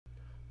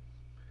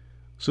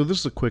So this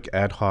is a quick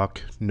ad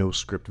hoc, no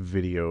script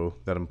video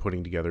that I'm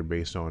putting together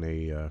based on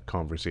a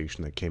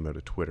conversation that came out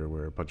of Twitter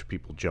where a bunch of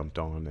people jumped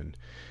on and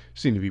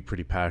seemed to be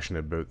pretty passionate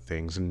about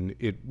things. And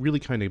it really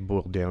kind of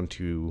boiled down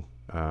to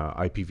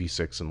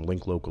IPv6 and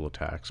link-local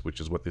attacks, which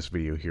is what this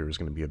video here is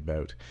going to be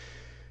about.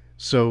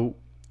 So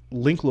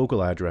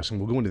link-local addressing,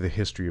 we'll go into the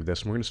history of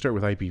this, and we're going to start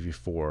with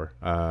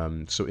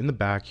IPv4. So in the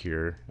back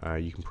here,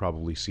 you can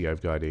probably see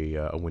I've got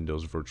a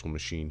Windows virtual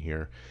machine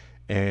here.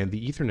 And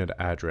the Ethernet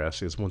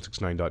address is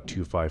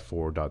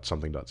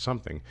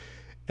 169.254.something.something.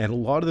 And a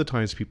lot of the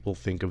times people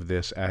think of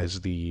this as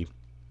the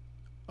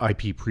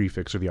IP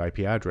prefix or the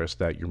IP address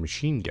that your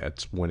machine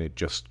gets when it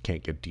just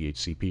can't get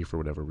DHCP for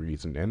whatever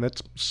reason. And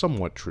that's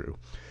somewhat true.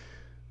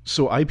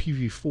 So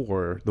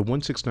IPv4, the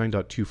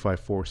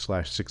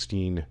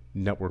 169.254/16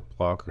 network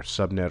block or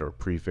subnet or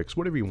prefix,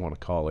 whatever you want to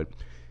call it,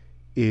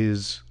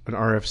 is an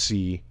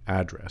RFC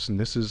address. And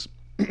this is,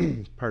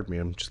 pardon me,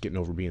 I'm just getting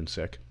over being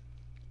sick.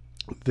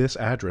 This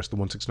address, the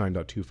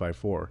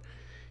 169.254,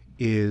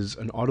 is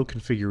an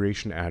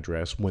auto-configuration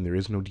address when there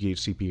is no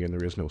DHCP and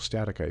there is no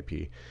static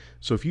IP.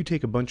 So if you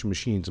take a bunch of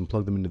machines and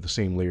plug them into the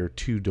same layer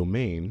 2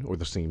 domain, or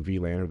the same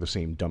VLAN, or the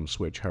same dumb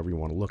switch, however you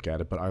want to look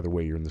at it, but either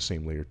way you're in the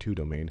same layer 2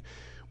 domain,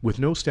 with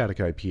no static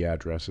IP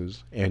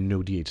addresses and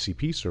no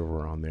DHCP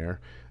server on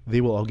there, they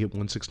will all get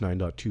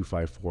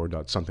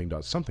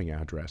 169.254.something.something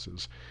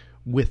addresses.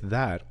 With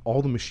that,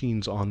 all the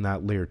machines on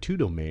that layer 2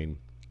 domain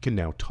can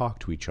now talk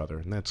to each other,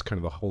 and that's kind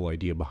of the whole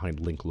idea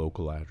behind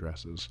link-local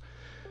addresses.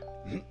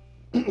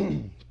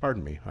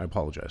 Pardon me, I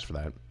apologize for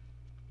that.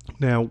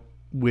 Now,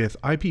 with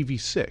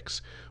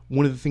IPv6,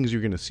 one of the things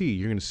you're going to see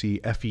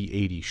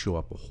FE80 show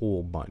up a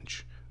whole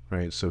bunch,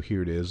 right? So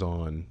here it is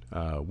on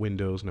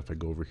Windows, and if I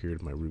go over here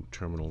to my root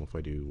terminal, if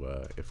I do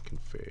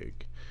ifconfig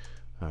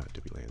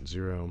wlan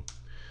 0,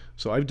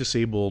 so I've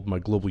disabled my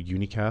global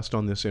unicast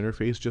on this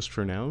interface just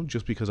for now,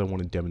 just because I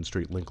want to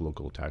demonstrate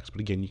link-local attacks.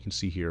 But again, you can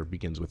see here it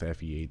begins with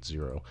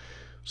FE80.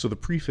 So the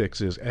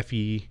prefix is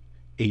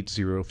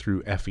FE80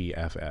 through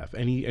FEFF.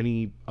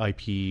 Any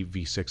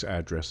IPv6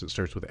 address that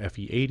starts with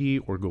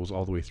FE80 or goes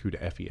all the way through to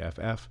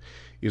FEFF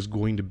is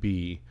going to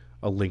be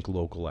a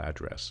link-local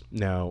address.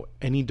 Now,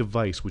 any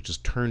device which is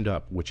turned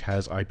up, which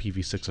has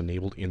IPv6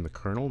 enabled in the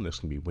kernel, and this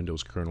can be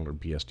Windows kernel or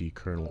BSD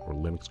kernel or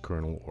Linux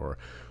kernel or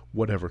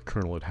whatever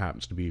kernel it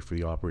happens to be for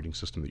the operating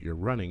system that you're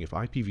running, if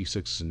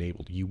IPv6 is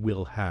enabled, you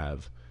will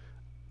have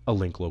a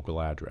link-local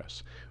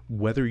address.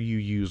 Whether you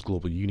use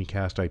global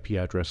unicast IP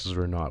addresses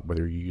or not,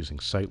 whether you're using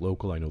site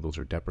local, I know those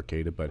are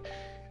deprecated, but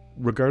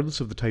regardless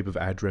of the type of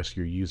address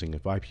you're using,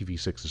 if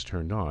IPv6 is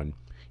turned on,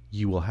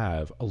 you will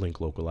have a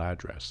link-local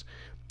address.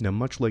 Now,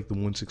 much like the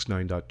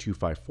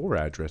 169.254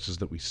 addresses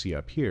that we see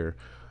up here,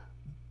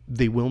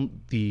 the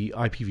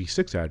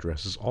IPv6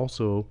 addresses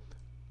also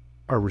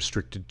are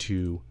restricted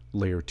to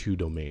layer 2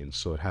 domains.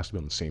 So it has to be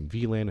on the same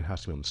VLAN, it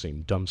has to be on the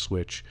same dumb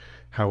switch,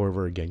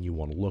 however, again, you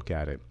want to look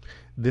at it.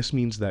 This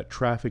means that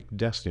traffic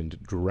destined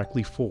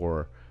directly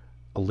for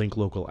a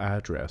link-local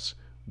address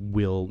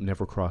will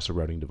never cross a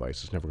routing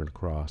device. It's never going to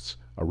cross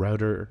a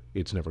router,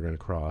 it's never going to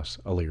cross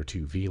a layer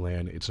 2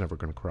 VLAN, it's never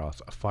going to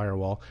cross a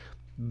firewall.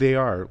 They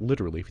are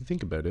literally, if you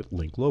think about it,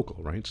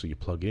 link-local, right? So you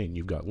plug in,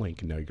 you've got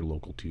link, and now you're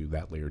local to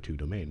that layer 2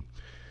 domain.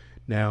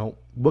 Now,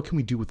 what can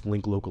we do with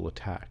link-local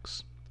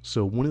attacks?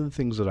 So one of the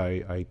things that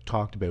I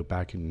talked about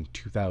back in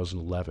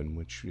 2011,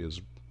 which is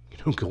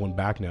going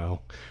back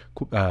now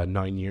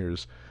 9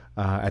 years,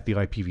 at the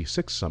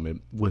IPv6 summit,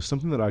 was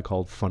something that I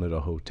called fun at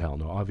a hotel.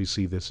 Now,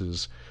 obviously, this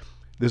is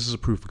a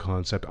proof of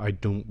concept. I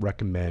don't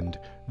recommend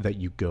that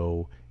you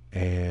go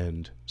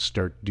and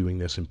start doing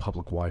this in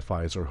public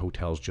Wi-Fi's or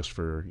hotels just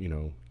for,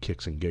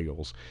 kicks and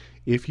giggles.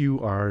 If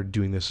you are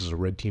doing this as a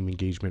red team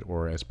engagement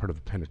or as part of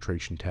a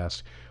penetration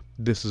test,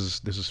 this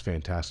is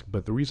fantastic.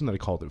 But the reason that I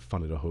called it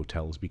fun at a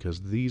hotel is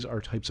because these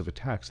are types of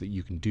attacks that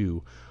you can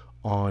do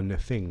on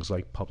things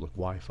like public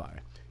Wi-Fi.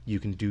 You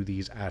can do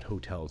these at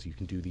hotels, you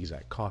can do these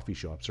at coffee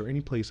shops, or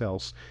any place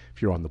else,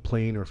 if you're on the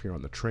plane or if you're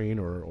on the train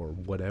or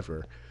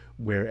whatever,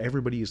 where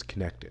everybody is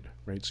connected,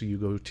 right? So you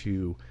go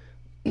to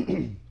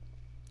a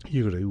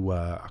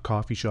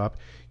coffee shop,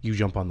 you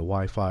jump on the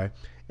Wi-Fi,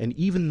 and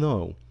even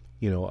though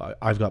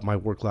I've got my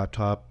work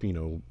laptop,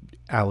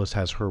 Alice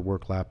has her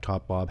work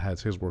laptop, Bob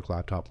has his work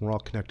laptop, and we're all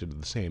connected to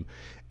the same.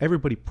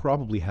 Everybody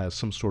probably has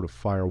some sort of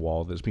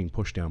firewall that's being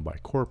pushed down by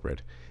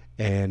corporate,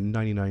 and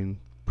 99%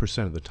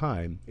 of the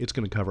time, it's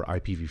going to cover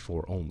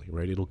IPv4 only,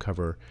 right? It'll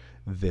cover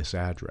this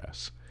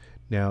address.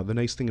 Now, the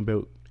nice thing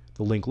about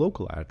the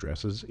link-local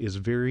addresses is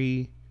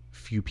very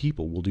few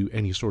people will do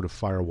any sort of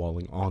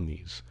firewalling on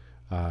these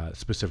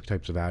specific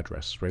types of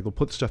addresses, right? They'll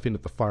put stuff in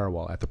at the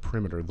firewall, at the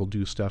perimeter. They'll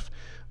do stuff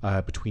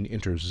between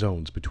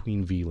interzones,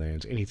 between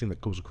VLANs, anything that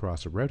goes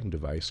across a routing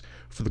device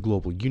for the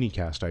global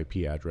unicast IP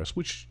address,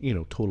 which,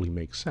 totally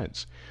makes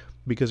sense.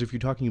 Because if you're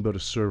talking about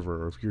a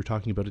server or if you're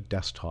talking about a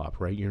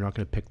desktop, right, you're not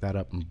going to pick that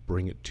up and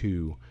bring it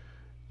to,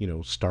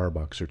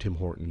 Starbucks or Tim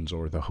Hortons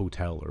or the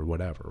hotel or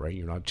whatever, right?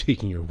 You're not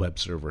taking your web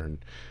server and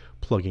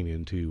plugging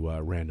into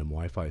random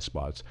Wi-Fi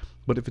spots.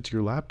 But if it's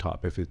your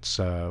laptop, if it's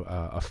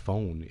a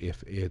phone,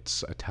 if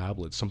it's a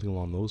tablet, something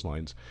along those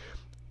lines,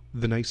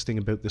 the nice thing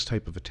about this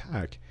type of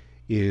attack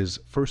is,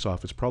 first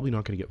off, it's probably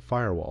not going to get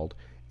firewalled.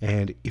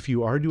 And if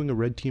you are doing a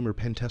red team or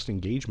pen test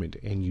engagement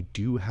and you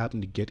do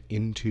happen to get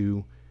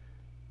into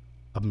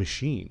a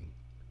machine,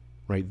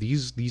 right,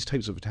 these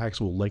types of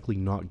attacks will likely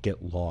not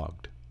get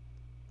logged,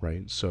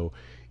 right? So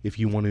if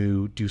you want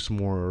to do some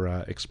more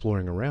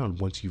exploring around,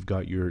 once you've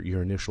got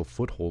your initial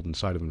foothold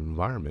inside of an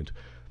environment,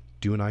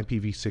 do an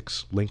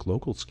IPv6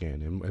 Link-Local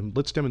scan, and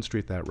let's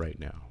demonstrate that right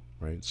now,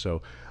 right?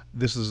 So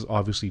this is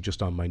obviously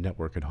just on my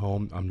network at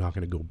home. I'm not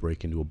going to go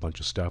break into a bunch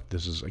of stuff.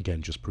 This is,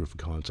 again, just proof of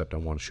concept. I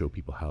want to show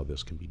people how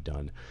this can be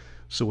done.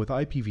 So with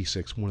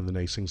IPv6, one of the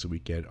nice things that we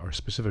get are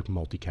specific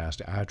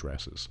multicast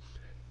addresses.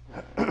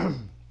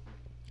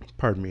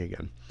 Pardon me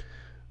again.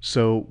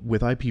 So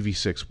with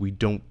IPv6, we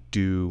don't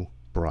do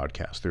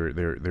broadcast.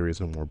 There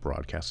is no more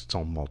broadcast. It's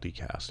all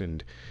multicast.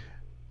 And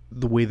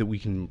the way that we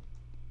can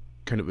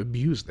kind of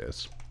abuse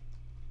this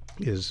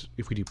is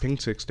if we do ping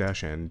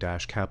 6-n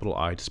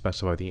 -I to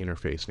specify the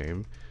interface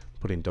name,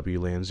 put in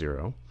WLAN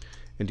 0,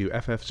 and do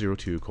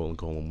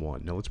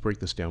ff02::1. Now let's break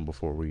this down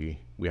before we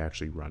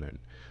actually run it.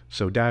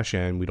 So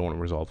 -n, we don't want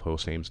to resolve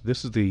host names.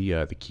 This is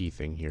the key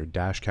thing here,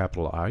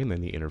 -I and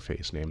then the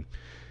interface name.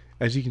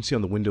 As you can see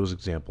on the Windows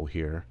example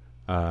here,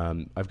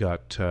 I've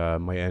got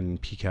my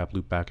NPCAP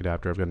loopback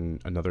adapter. I've got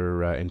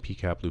another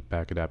NPCAP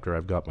loopback adapter.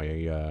 I've got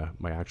my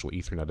my actual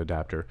Ethernet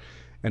adapter,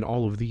 and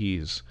all of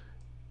these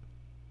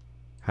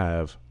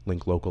have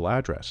Link-Local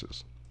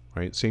addresses,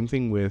 right? Same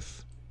thing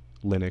with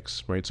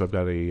Linux, right? So I've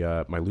got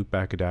my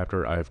loopback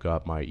adapter, I've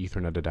got my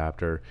Ethernet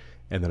adapter,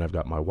 and then I've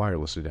got my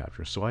wireless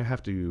adapter. So I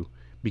have to,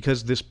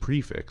 because this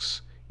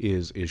prefix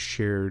is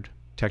shared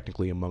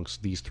technically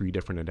amongst these three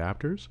different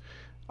adapters,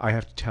 I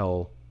have to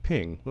tell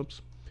ping,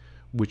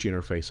 which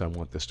interface I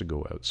want this to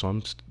go out. So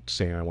I'm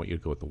saying I want you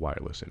to go with the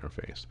wireless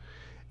interface.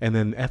 And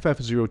then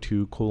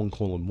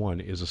ff02::1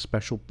 is a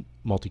special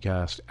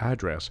multicast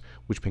address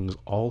which pings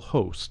all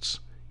hosts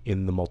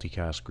in the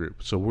multicast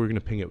group. So we're going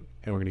to ping it,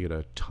 and we're going to get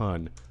a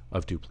ton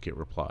of duplicate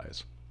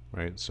replies,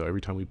 right? So every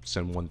time we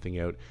send one thing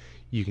out,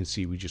 you can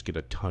see we just get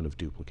a ton of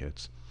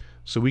duplicates.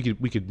 So we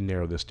could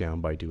narrow this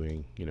down by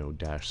doing, you know,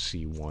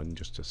 -C1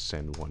 just to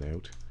send one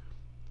out.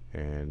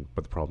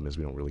 But the problem is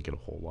we don't really get a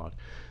whole lot.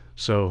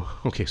 So,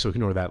 okay, so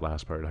ignore that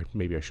last part.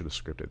 Maybe I should have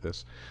scripted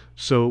this.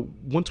 So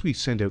once we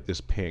send out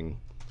this ping,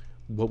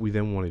 what we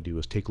then want to do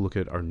is take a look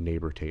at our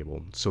neighbor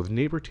table. So the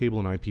neighbor table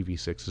in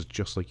IPv6 is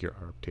just like your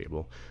ARP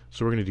table.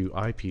 So we're going to do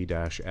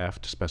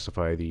IP-F to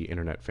specify the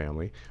internet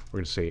family. We're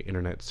going to say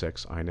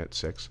internet6,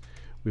 inet6.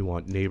 We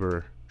want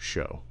neighbor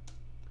show.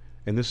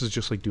 And this is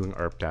just like doing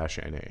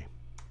ARP-NA,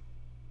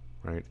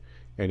 right?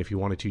 And if you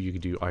wanted to, you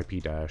could do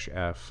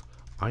IP-F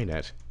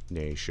inet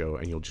nay show,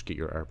 and you'll just get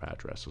your ARP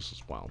addresses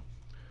as well.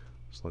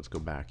 So let's go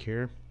back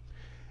here.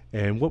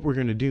 And what we're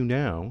going to do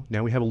now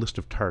we have a list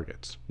of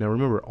targets. Now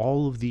remember,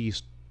 all of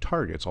these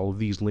targets, all of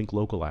these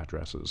Link-Local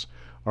addresses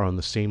are on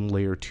the same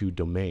layer 2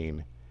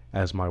 domain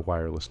as my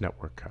wireless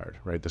network card,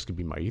 right? This could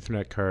be my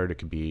Ethernet card, it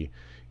could be,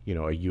 you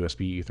know, a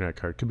USB Ethernet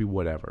card, it could be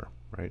whatever,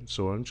 right?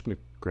 So I'm just going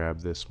to grab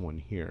this one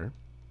here.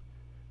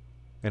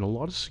 And a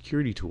lot of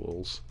security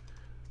tools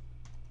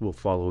will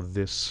follow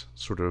this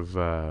sort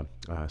of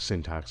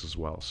syntax as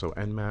well. So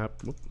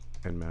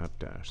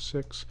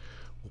nmap-6,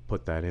 we'll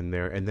put that in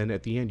there, and then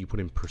at the end you put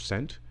in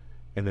 %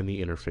 and then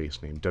the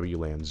interface name,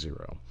 WLAN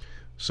 0.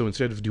 So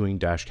instead of doing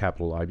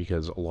 -I,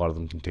 because a lot of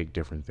them can take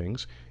different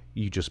things,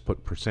 you just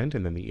put %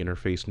 and then the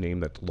interface name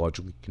that's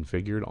logically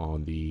configured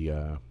on the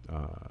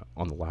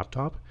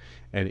laptop,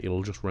 and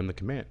it'll just run the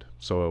command.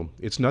 So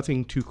it's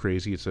nothing too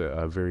crazy. It's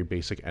a very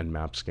basic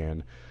nmap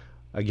scan.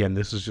 Again,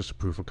 this is just a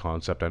proof of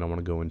concept. I don't want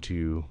to go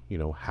into, you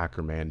know,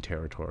 hackerman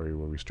territory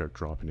where we start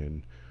dropping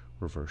in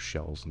reverse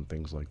shells and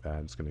things like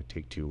that. It's going to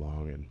take too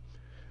long, and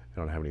I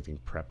don't have anything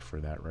prepped for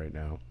that right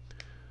now.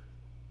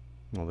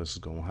 While this is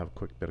going, we'll have a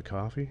quick bit of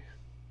coffee.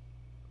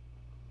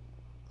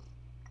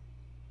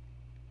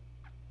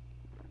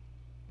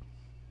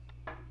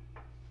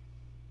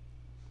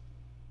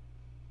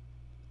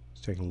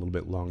 It's taking a little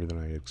bit longer than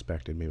I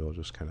expected. Maybe I'll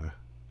just kind of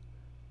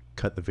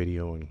cut the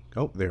video and,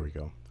 oh, there we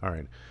go. All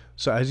right.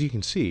 So as you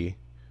can see,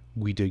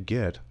 we did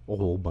get a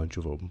whole bunch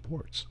of open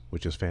ports,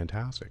 which is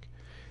fantastic.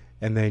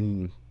 And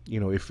then, you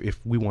know, if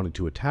we wanted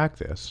to attack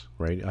this,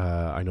 right,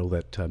 I know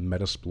that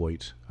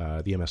Metasploit,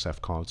 the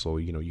MSF console,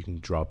 you know, you can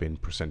drop in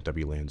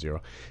 %WLAN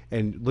 0.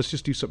 And let's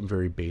just do something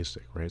very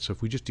basic, right? So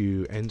if we just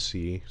do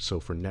NC, so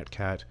for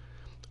netcat,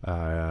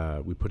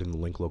 we put in the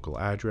Link-Local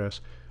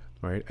address,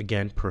 right?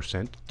 Again,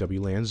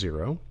 %WLAN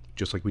 0,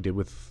 just like we did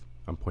with,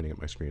 I'm pointing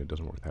at my screen, it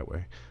doesn't work that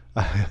way.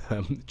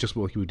 Just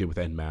like we did with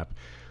nmap,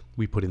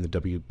 we put in the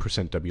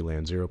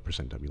 %WLAN 0,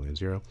 %WLAN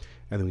 0,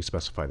 and then we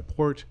specify the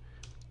port.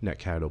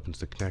 Netcat opens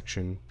the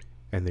connection,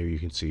 and there you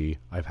can see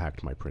I've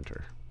hacked my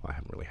printer. Well, I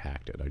haven't really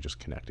hacked it, I just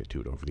connected to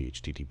it over the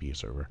HTTP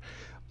server.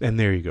 And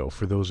there you go.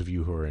 For those of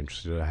you who are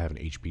interested, I have an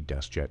HP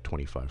DeskJet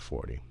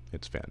 2540.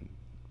 It's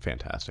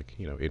fantastic.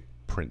 You know, it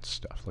print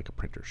stuff like a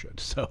printer should.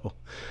 So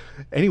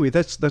anyway,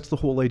 that's the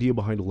whole idea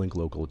behind a link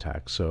local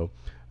attack. So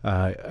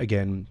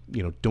again,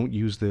 don't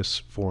use this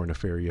for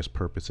nefarious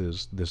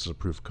purposes. This is a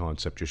proof of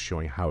concept just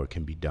showing how it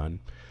can be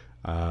done.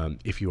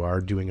 If you are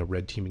doing a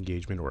red team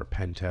engagement or a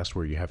pen test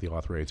where you have the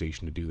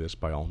authorization to do this,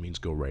 by all means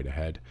go right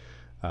ahead.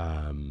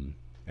 And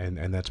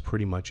that's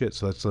pretty much it.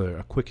 So that's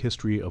a quick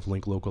history of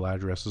link local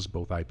addresses,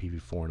 both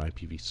IPv4 and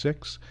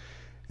IPv6.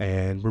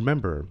 And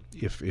remember,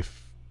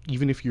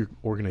 even if your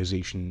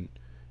organization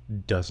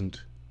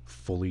doesn't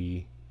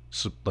fully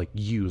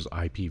use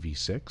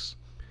IPv6,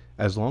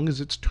 as long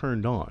as it's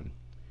turned on,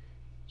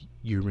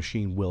 your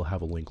machine will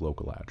have a link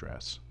local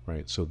address,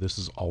 right? So this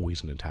is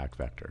always an attack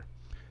vector.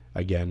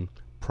 Again,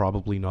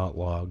 probably not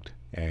logged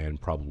and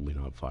probably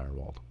not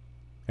firewalled.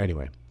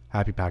 Anyway,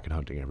 happy packet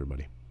hunting,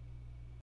 everybody.